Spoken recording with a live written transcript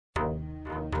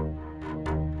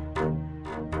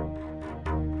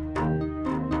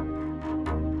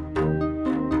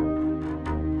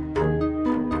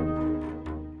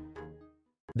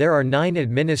There are 9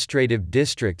 administrative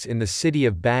districts in the city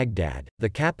of Baghdad, the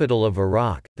capital of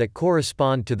Iraq, that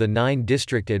correspond to the 9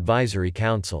 district advisory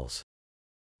councils.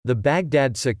 The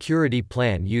Baghdad Security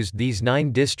Plan used these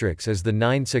 9 districts as the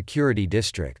 9 security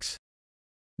districts.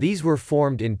 These were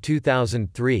formed in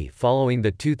 2003 following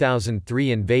the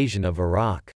 2003 invasion of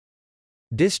Iraq.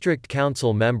 District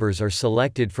council members are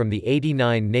selected from the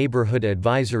 89 neighborhood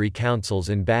advisory councils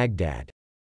in Baghdad.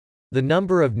 The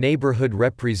number of neighborhood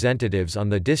representatives on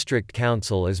the district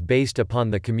council is based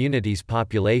upon the community's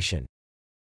population.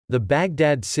 The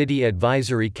Baghdad City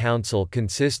Advisory Council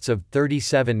consists of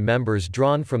 37 members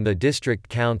drawn from the district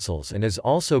councils and is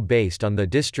also based on the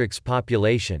district's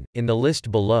population. In the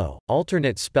list below,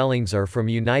 alternate spellings are from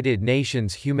United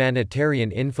Nations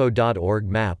humanitarian info.org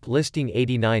map listing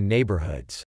 89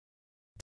 neighborhoods.